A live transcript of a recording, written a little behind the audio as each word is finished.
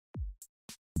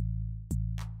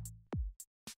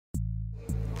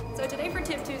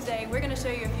today we're going to show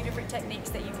you a few different techniques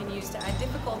that you can use to add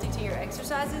difficulty to your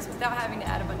exercises without having to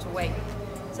add a bunch of weight.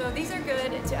 So these are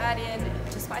good to add in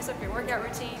to spice up your workout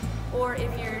routine, or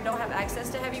if you don't have access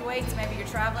to heavy weights, maybe you're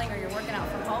traveling or you're working out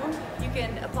from home, you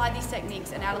can apply these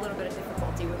techniques and add a little bit of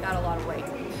difficulty without a lot of weight.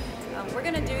 We're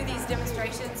going to do these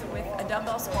demonstrations with a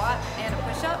dumbbell squat and a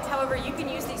push-up. However, you can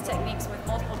use these techniques with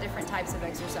multiple different types of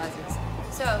exercises.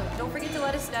 So don't forget to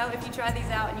let us know if you try these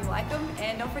out and you like them,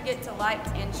 and don't forget to like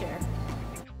and share.